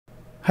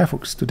Hi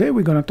folks, today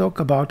we're going to talk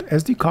about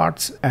SD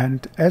cards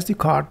and SD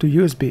card to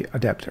USB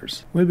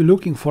adapters. We'll be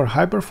looking for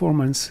high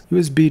performance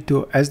USB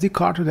to SD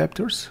card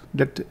adapters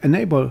that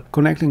enable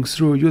connecting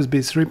through USB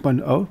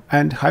 3.0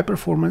 and high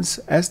performance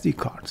SD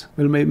cards.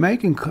 We'll be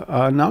making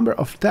a number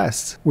of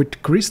tests with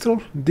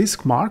Crystal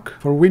Disk Mark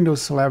for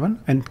Windows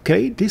 11 and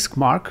K Disk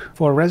Mark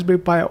for Raspberry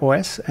Pi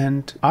OS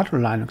and other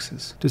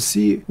Linuxes to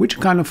see which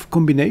kind of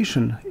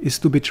combination is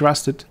to be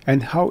trusted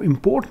and how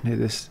important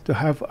it is to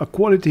have a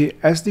quality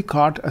SD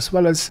card as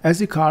well as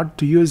SD card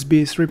to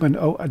USB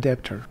 3.0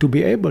 adapter to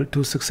be able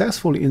to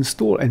successfully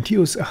install and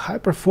use a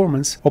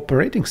high-performance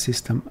operating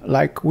system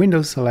like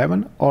Windows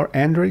 11 or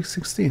Android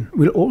 16.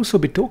 We'll also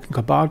be talking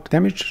about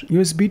damaged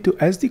USB to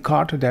SD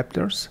card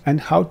adapters and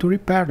how to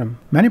repair them.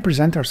 Many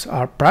presenters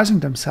are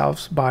prizing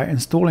themselves by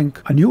installing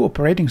a new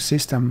operating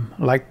system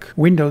like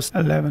Windows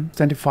 11,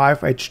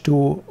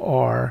 25H2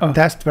 or a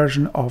test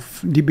version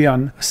of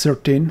Debian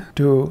 13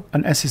 to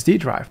an SSD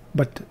drive.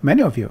 But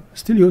many of you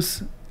still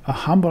use a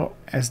humble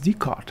SD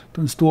card to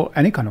install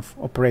any kind of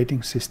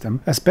operating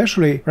system,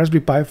 especially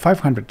Raspberry Pi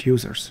 500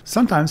 users.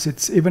 Sometimes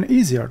it's even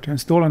easier to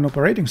install an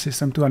operating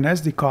system to an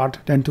SD card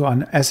than to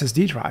an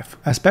SSD drive.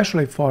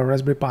 Especially for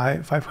Raspberry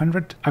Pi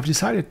 500, I've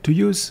decided to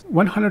use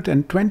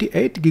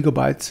 128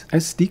 GB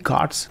SD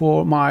cards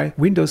for my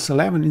Windows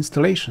 11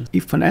 installation.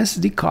 If an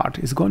SD card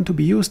is going to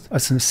be used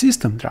as a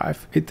system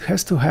drive, it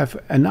has to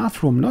have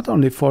enough room not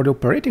only for the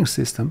operating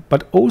system,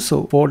 but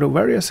also for the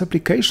various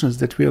applications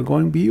that we are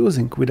going to be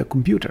using with a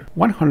computer.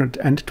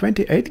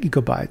 128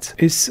 GB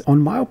is, in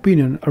my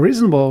opinion, a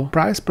reasonable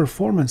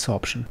price-performance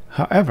option.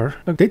 However,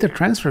 the data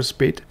transfer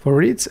speed for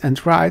reads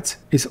and writes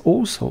is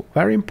also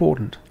very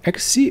important.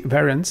 XC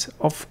variants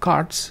of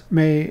cards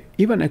may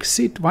even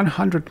exceed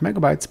 100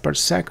 MB per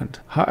second.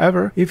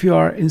 However, if you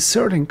are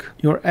inserting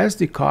your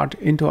SD card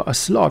into a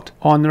slot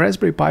on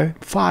Raspberry Pi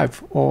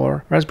 5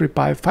 or Raspberry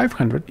Pi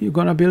 500, you're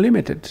gonna be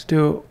limited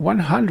to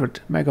 100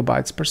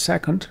 MB per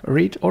second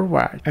read or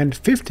write and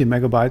 50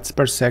 MB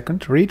per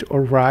second read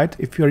or write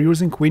if you're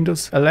using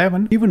Windows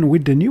 11, even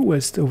with the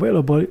newest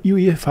available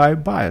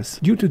UEFI BIOS,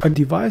 due to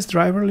device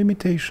driver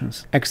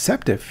limitations,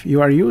 except if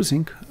you are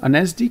using an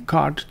SD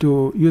card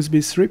to USB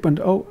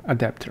 3.0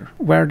 adapter,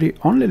 where the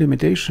only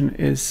limitation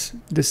is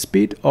the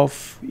speed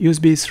of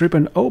USB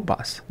 3.0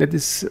 bus, that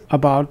is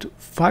about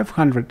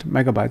 500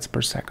 MB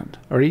per second,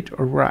 read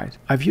or write.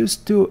 I've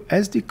used two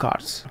SD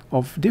cards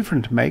of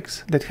different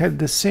makes that had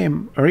the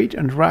same read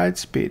and write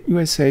speed,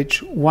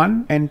 USH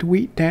 1 and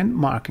V10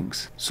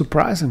 markings.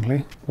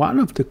 Surprisingly, one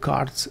of the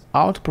cards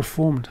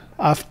outperformed.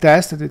 I've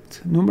tested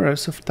it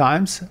numerous of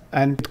times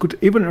and it could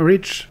even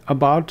reach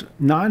about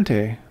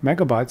 90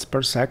 MB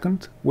per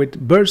second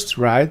with burst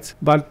writes,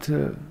 but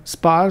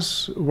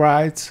sparse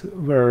writes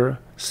were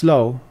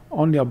slow,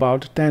 only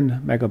about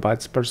 10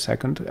 MB per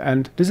second,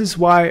 and this is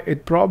why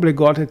it probably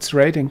got its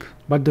rating.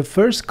 But the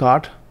first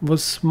card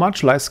was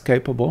much less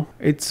capable.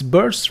 Its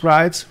burst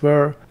writes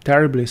were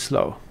terribly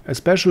slow,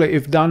 especially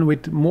if done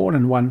with more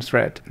than one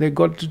thread. They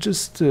got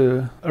just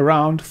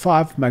around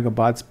 5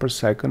 MB per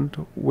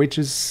second, which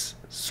is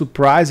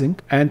surprising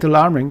and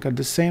alarming at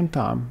the same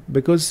time,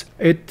 because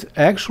it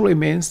actually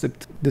means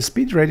that the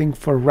speed rating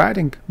for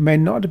writing may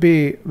not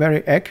be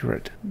very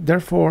accurate.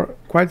 Therefore,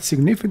 quite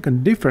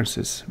significant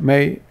differences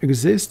may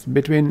exist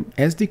between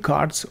SD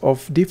cards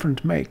of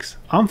different makes.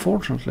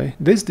 Unfortunately,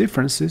 these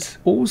differences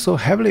also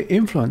heavily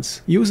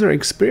influence user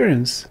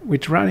experience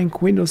with running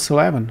Windows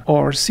 11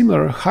 or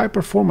similar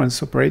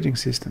high-performance operating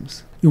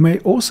systems. You may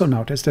also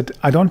notice that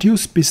I don't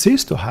use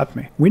PCs to help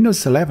me.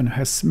 Windows 11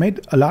 has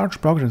made a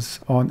large progress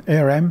on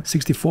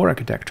ARM64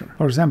 architecture.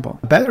 For example,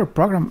 better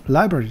program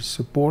library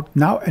support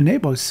now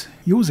enables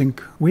using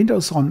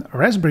Windows on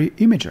Raspberry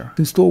Imager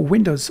to install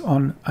Windows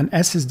on an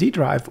SSD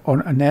drive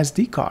or an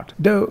SD card.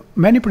 Though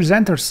many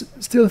presenters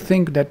still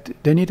think that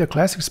they need a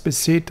classic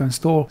PC to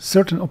install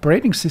certain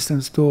operating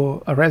systems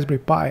to a Raspberry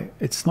Pi,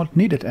 it's not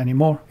needed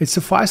anymore. It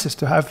suffices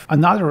to have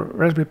another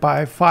Raspberry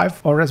Pi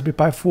 5 or Raspberry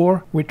Pi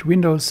 4 with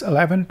Windows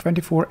 11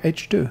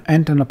 24H2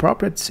 and an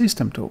appropriate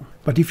system tool.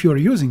 But if you are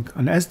using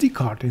an SD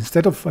card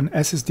instead of an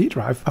SSD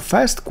drive, a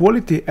fast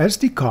quality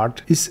SD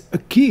card is a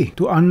key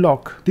to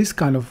unlock this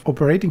kind of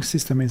operating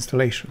system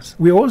installations.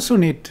 We also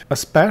need a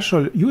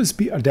special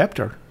USB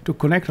adapter to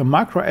connect a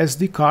micro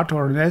SD card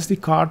or an SD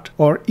card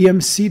or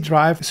eMMC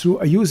drive through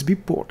a USB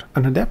port.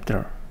 An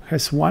adapter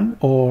has one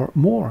or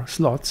more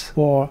slots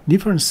for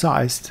different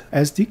sized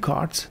SD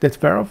cards that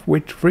vary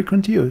with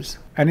frequent use.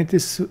 And it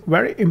is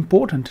very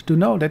important to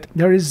know that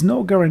there is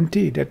no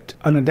guarantee that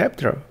an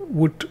adapter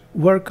would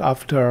work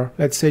after,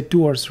 let's say,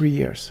 2 or 3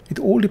 years. It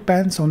all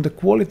depends on the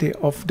quality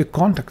of the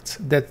contacts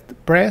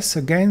that press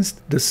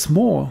against the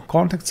small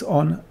contacts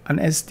on an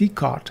SD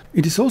card.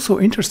 It is also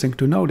interesting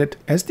to know that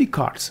SD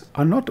cards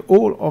are not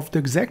all of the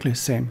exactly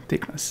same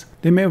thickness.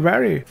 They may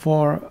vary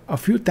for a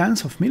few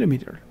tenths of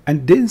millimeter.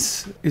 And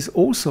this is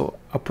also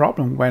a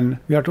problem when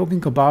we are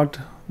talking about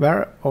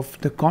wear of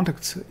the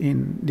contacts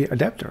in the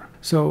adapter.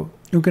 So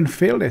you can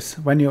feel this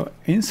when you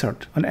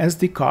insert an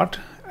SD card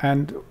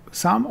and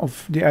some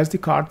of the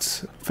SD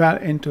cards fell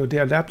into the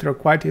adapter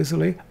quite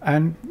easily,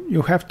 and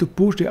you have to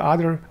push the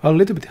other a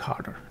little bit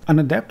harder. An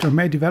adapter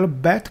may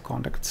develop bad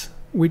contacts,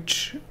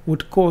 which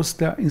would cause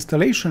the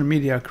installation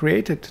media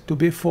created to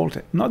be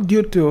faulty, not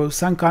due to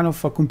some kind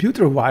of a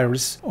computer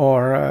virus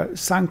or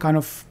some kind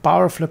of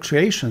power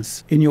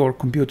fluctuations in your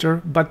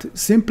computer, but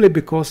simply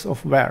because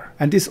of wear.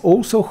 And this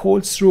also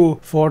holds true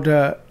for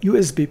the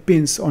USB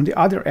pins on the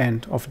other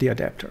end of the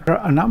adapter. There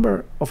are a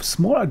number of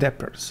small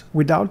adapters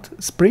without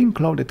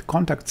spring-loaded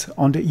contacts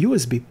on the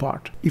USB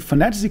part. If an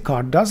SD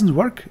card doesn't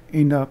work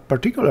in a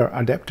particular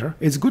adapter,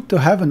 it's good to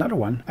have another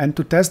one and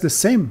to test the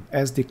same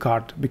SD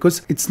card,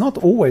 because it's not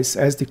always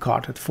SD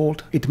card at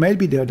fault, it may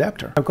be the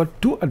adapter. I've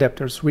got two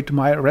adapters with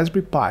my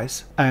Raspberry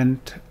Pis and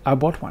I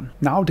bought one.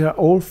 Now they're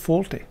all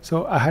faulty,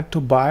 so I had to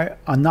buy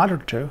another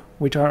two,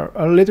 which are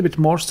a little bit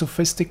more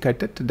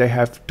sophisticated. They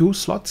have two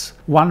slots,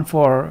 one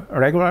for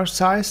regular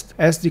sized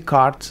SD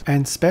cards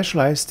and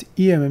specialized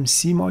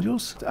eMMC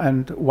modules,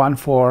 and one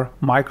for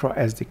micro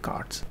SD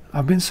cards.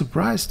 I've been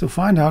surprised to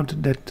find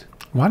out that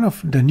one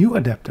of the new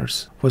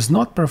adapters was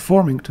not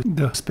performing to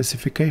the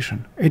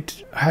specification.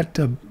 It had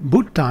a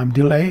boot time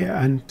delay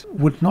and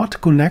would not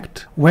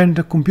connect when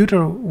the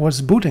computer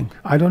was booting.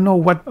 I don't know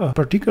what a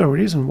particular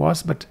reason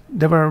was, but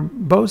they were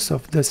both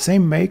of the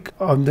same make,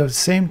 of the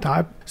same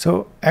type,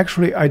 so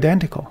actually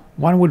identical.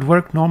 One would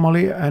work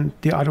normally and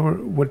the other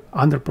would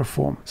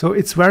underperform. So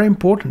it's very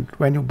important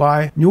when you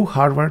buy new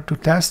hardware to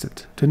test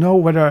it, to know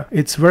whether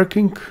it's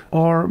working,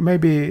 or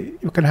maybe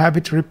you can have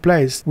it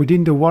replaced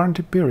within the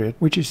warranty period,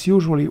 which is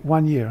usually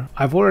 1 year.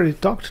 I've already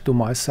talked to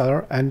my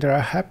seller and they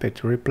are happy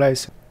to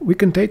replace it. We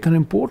can take an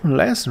important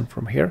lesson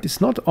from here.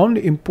 It's not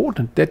only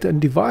important that a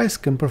device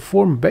can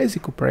perform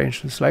basic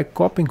operations like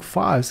copying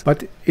files,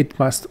 but it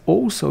must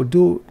also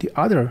do the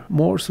other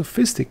more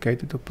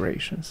sophisticated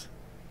operations.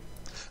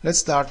 Let's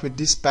start with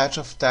this batch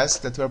of tests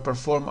that were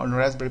performed on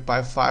Raspberry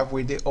Pi 5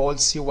 with the old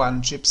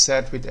C1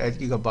 chipset with 8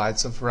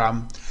 GB of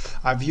RAM.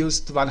 I've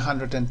used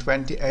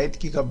 128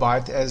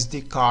 GB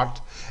SD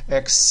card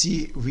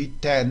XC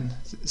V10.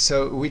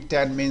 So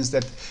V10 means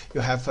that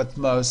you have at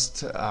most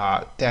 10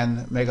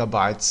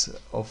 megabytes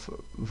of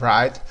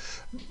write.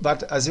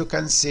 But as you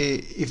can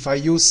see, if I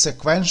use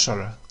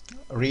sequential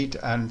read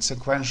and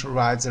sequential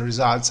write, the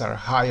results are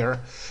higher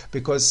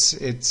because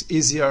it's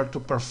easier to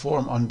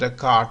perform on the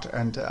card,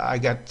 and I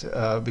get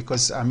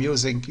because I'm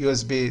using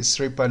USB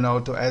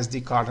 3.0 to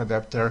SD card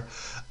adapter,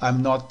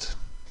 I'm not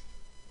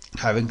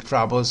having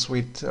troubles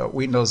with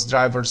Windows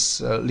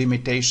drivers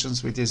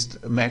limitations, with this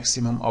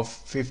maximum of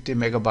 50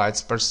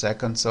 megabytes per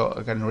second, so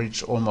I can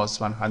reach almost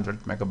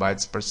 100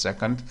 megabytes per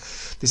second.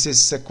 This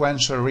is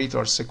sequential read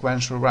or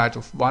sequential write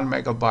of 1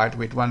 megabyte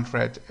with 1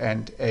 thread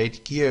and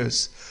 8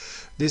 queues.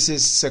 This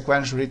is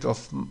sequential read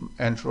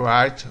and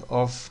write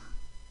of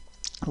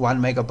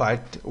 1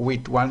 megabyte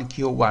with 1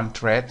 queue, 1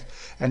 thread,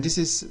 and this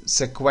is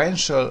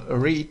sequential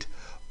read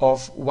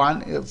of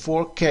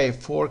 4K,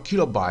 4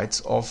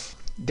 kilobytes of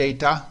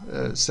data.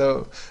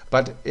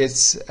 But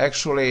it's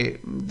actually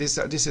this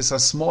is a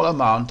small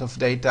amount of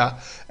data,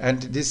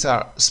 and these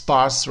are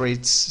sparse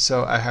reads.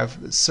 So I have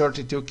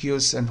 32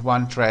 queues and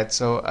 1 thread,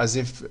 so as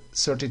if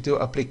 32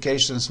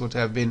 applications would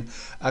have been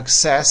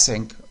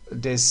accessing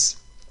this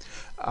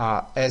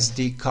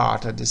SD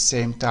card at the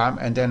same time,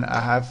 and then I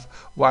have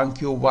 1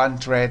 queue, 1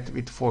 thread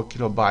with 4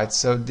 kilobytes.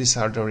 So these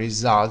are the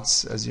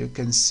results, as you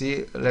can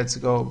see. Let's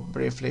go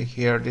briefly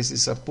here. This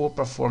is a poor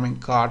performing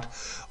card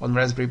on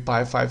Raspberry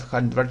Pi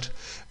 500.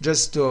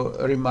 Just to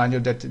remind you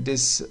that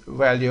this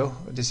value,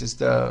 this is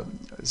the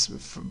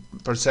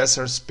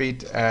processor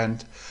speed,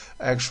 and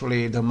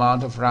actually the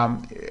amount of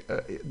RAM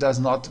does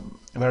not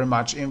very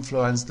much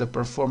influence the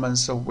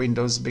performance of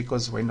Windows,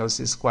 because Windows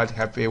is quite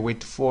happy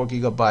with 4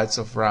 gigabytes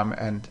of RAM,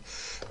 and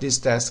this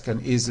test can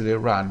easily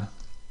run.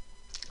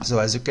 So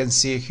as you can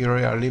see here,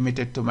 we are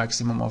limited to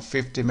maximum of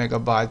 50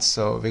 megabytes,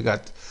 so we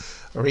got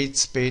read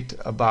speed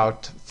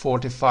about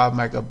 45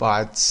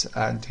 megabytes,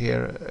 and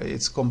here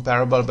it's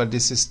comparable, but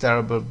this is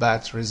terrible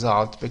bad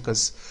result,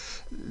 because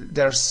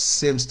there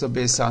seems to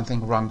be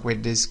something wrong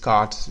with this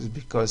card,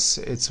 because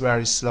it's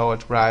very slow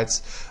at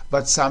writes,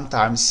 but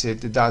sometimes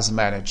it does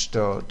manage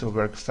to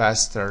work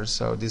faster,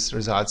 so these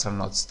results are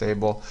not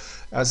stable.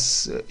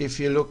 As if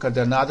you look at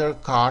another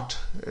card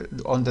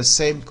on the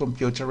same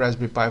computer,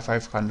 Raspberry Pi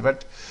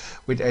 500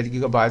 with 8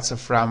 gigabytes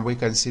of RAM, we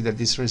can see that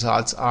these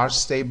results are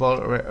stable.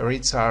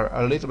 Reads are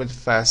a little bit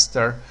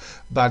faster,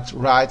 but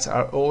writes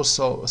are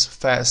also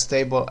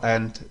stable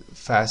and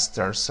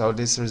faster, so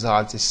this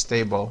result is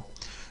stable.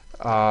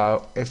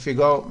 If we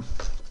go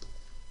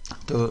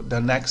to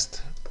the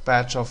next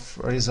batch of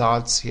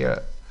results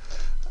here,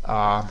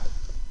 here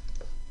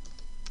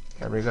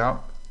we go.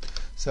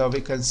 So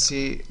we can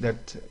see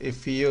that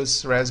if we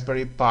use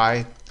Raspberry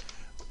Pi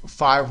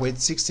 5 with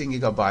 16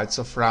 gigabytes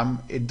of RAM,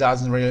 it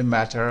doesn't really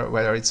matter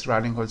whether it's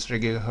running on 3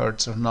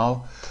 gigahertz or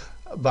no.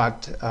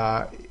 But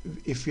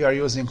if you are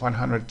using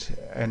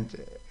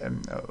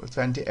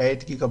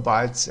 128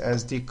 gigabytes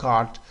SD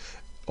card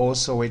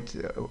also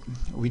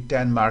with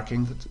 10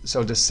 marking,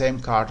 so the same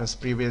card as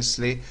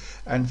previously,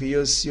 and we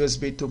use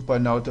USB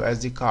 2.0 to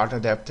SD card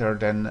adapter,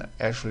 then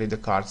actually the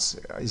card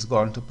is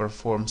going to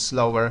perform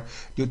slower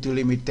due to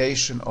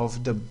limitation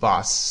of the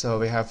bus. So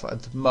we have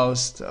at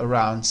most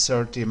around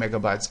 30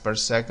 megabytes per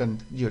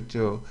second due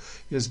to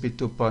USB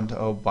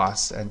 2.0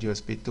 bus and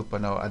USB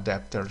 2.0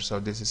 adapter, so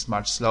this is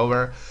much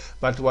slower.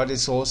 But what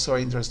is also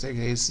interesting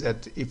is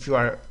that if you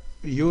are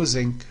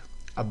using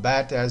a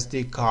bad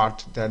SD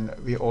card, then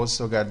we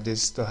also get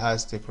this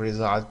stochastic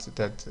result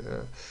that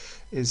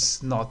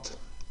is not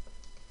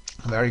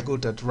very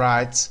good at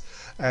writes,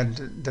 and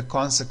the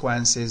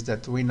consequence is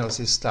that Windows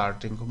is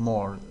starting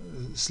more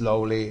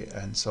slowly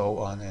and so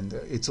on. And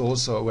it's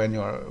also when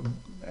you're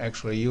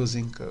actually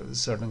using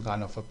certain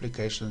kind of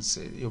applications,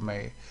 you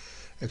may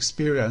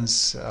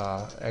experience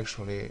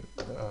actually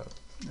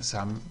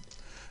some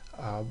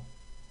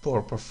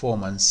poor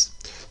performance.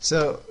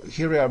 So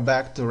here we are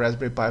back to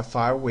Raspberry Pi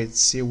 5 with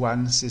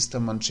C1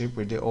 system on chip,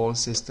 with the old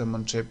system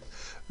on chip.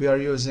 We are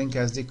using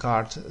SD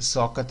card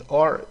socket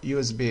or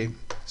USB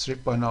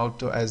 3.0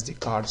 to SD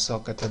card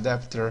socket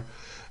adapter.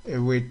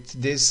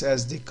 With this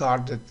SD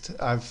card that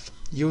I've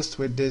used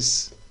with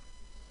this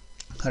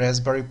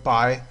Raspberry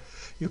Pi,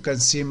 you can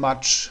see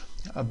much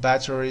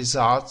better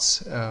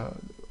results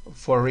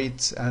for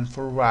reads and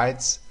for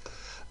writes.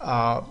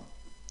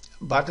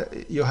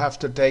 But you have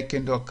to take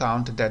into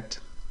account that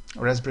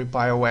Raspberry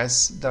Pi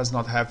OS does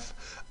not have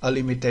a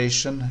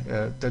limitation.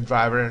 The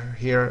driver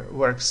here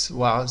works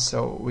well,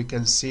 so we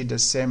can see the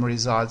same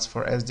results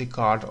for SD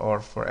card or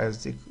for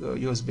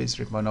USB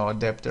 3.0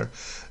 adapter.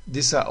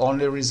 These are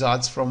only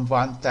results from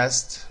one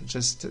test,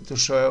 just to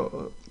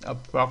show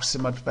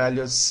approximate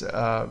values.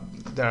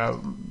 There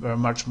were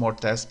much more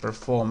tests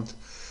performed.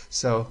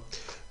 So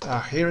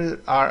here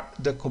are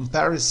the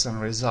comparison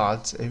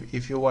results.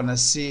 If you want to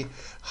see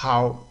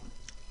how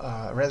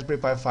Raspberry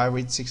Pi 5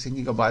 with 16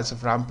 gigabytes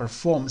of RAM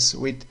performs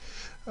with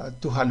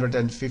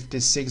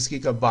 256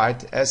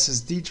 gigabyte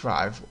SSD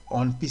drive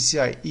on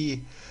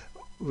PCIe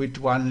with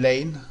 1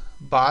 lane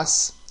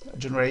bus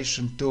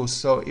generation 2.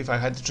 So if I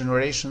had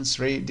generation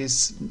 3,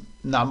 these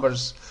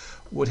numbers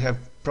would have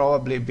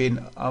probably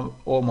been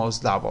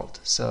almost doubled.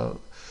 So,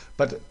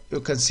 but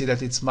you can see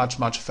that it's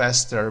much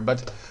faster.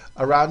 But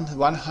around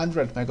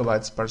 100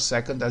 megabytes per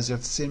second, as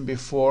you've seen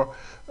before,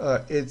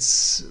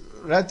 it's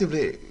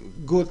relatively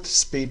good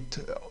speed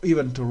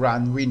even to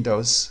run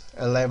Windows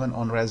 11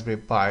 on Raspberry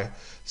Pi.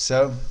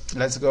 So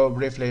let's go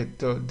briefly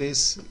to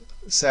this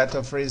set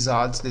of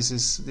results.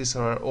 These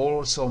are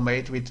also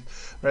made with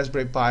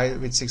Raspberry Pi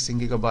with 16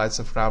 gigabytes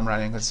of RAM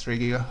running at 3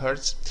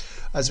 gigahertz.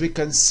 As we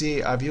can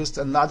see, I've used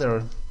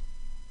another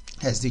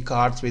SD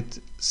card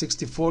with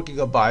 64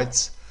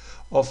 gigabytes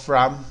of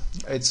RAM.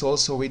 It's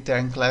also with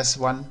 10 class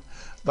 1.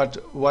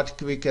 But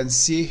what we can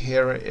see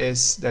here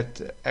is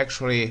that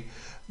actually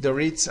the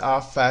reads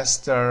are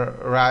faster,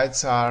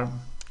 writes are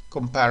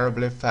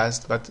comparably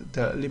fast, but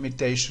the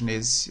limitation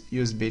is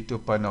USB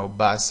 2.0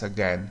 bus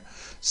again.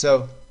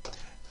 So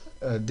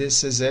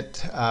this is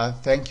it.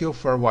 Thank you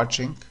for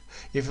watching.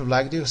 If you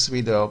like this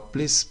video,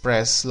 please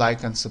press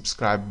like and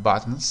subscribe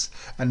buttons,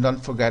 and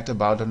don't forget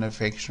about the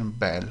notification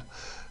bell.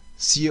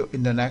 See you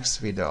in the next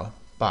video.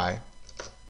 Bye.